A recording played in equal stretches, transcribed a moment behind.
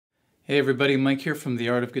Hey everybody, Mike here from The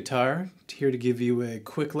Art of Guitar, here to give you a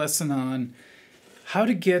quick lesson on how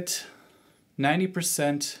to get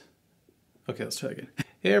 90%... Okay, let's try again.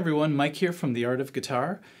 Hey everyone, Mike here from The Art of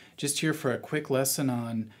Guitar, just here for a quick lesson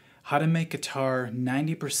on how to make guitar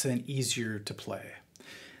 90% easier to play.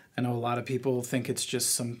 I know a lot of people think it's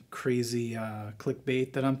just some crazy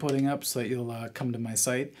clickbait that I'm putting up so that you'll come to my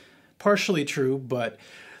site. Partially true, but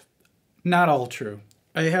not all true.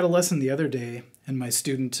 I had a lesson the other day and my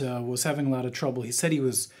student was having a lot of trouble. He said he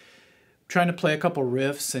was trying to play a couple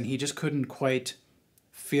riffs and he just couldn't quite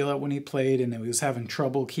feel it when he played, and he was having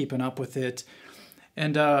trouble keeping up with it.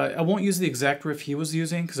 And I won't use the exact riff he was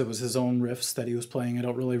using because it was his own riffs that he was playing. I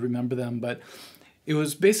don't really remember them, but it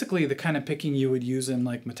was basically the kind of picking you would use in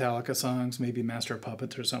like Metallica songs, maybe Master of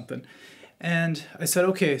Puppets or something. And I said,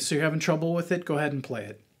 okay, so you're having trouble with it? Go ahead and play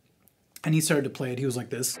it. And he started to play it. He was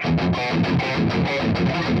like this.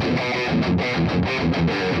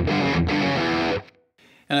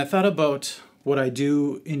 And I thought about what I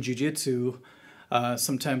do in jiu-jitsu.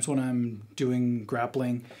 Sometimes when I'm doing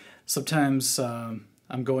grappling, sometimes I'm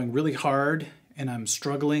going really hard and I'm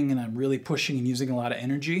struggling and I'm really pushing and using a lot of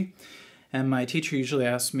energy. And my teacher usually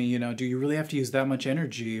asks me, do you really have to use that much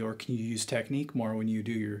energy, or can you use technique more when you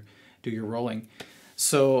do your rolling?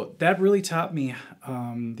 So that really taught me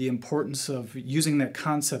the importance of using that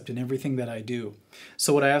concept in everything that I do.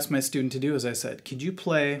 So what I asked my student to do is I said, could you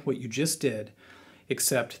play what you just did,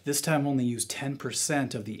 except this time only use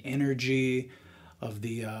 10% of the energy, of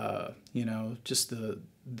the, just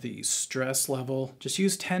the stress level. Just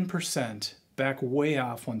use 10%, back way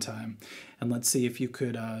off one time, and let's see if you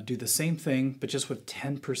could do the same thing, but just with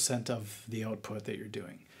 10% of the output that you're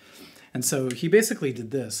doing. And so he basically did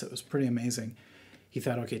this. It was pretty amazing. He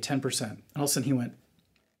thought, okay, 10%. And all of a sudden he went.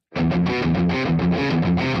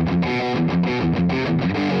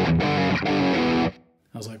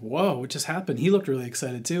 I was like, whoa, what just happened? He looked really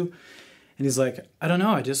excited too. And he's like, I don't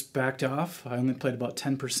know, I just backed off. I only played about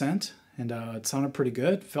 10%, and it sounded pretty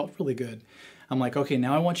good, felt really good. I'm like, okay,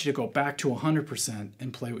 now I want you to go back to 100%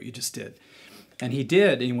 and play what you just did. And he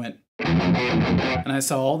did, and he went. And I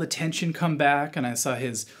saw all the tension come back, and I saw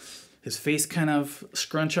his face kind of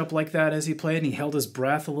scrunch up like that as he played, and he held his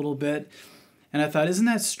breath a little bit. And I thought, isn't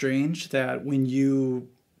that strange that when you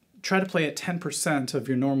try to play at 10% of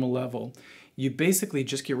your normal level, you basically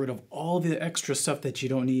just get rid of all the extra stuff that you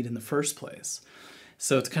don't need in the first place.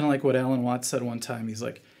 So it's kind of like what Alan Watts said one time. He's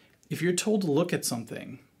like, if you're told to look at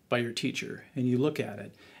something by your teacher and you look at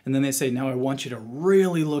it, and then they say, now I want you to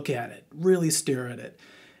really look at it, really stare at it.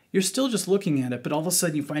 You're still just looking at it, but all of a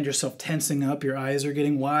sudden you find yourself tensing up, your eyes are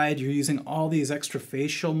getting wide, you're using all these extra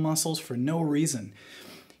facial muscles for no reason.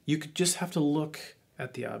 You could just have to look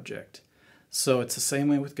at the object. So it's the same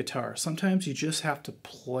way with guitar. Sometimes you just have to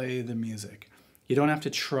play the music. You don't have to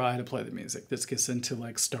try to play the music. This gets into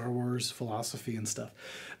like Star Wars philosophy and stuff.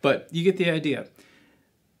 But you get the idea.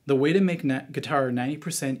 The way to make guitar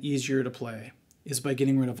 90% easier to play is by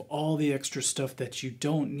getting rid of all the extra stuff that you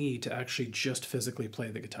don't need to actually just physically play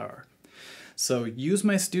the guitar. So use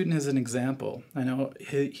my student as an example. I know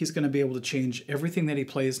he's going to be able to change everything that he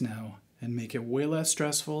plays now and make it way less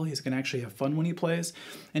stressful. He's going to actually have fun when he plays.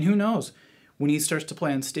 And who knows, when he starts to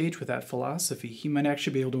play on stage with that philosophy, he might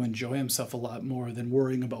actually be able to enjoy himself a lot more than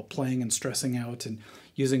worrying about playing and stressing out and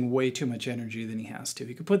using way too much energy than he has to.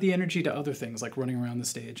 He could put the energy to other things like running around the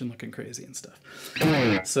stage and looking crazy and stuff.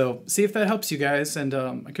 So see if that helps you guys, and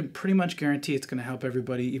I can pretty much guarantee it's going to help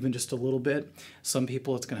everybody, even just a little bit. Some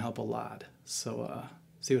people it's going to help a lot. So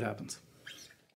see what happens.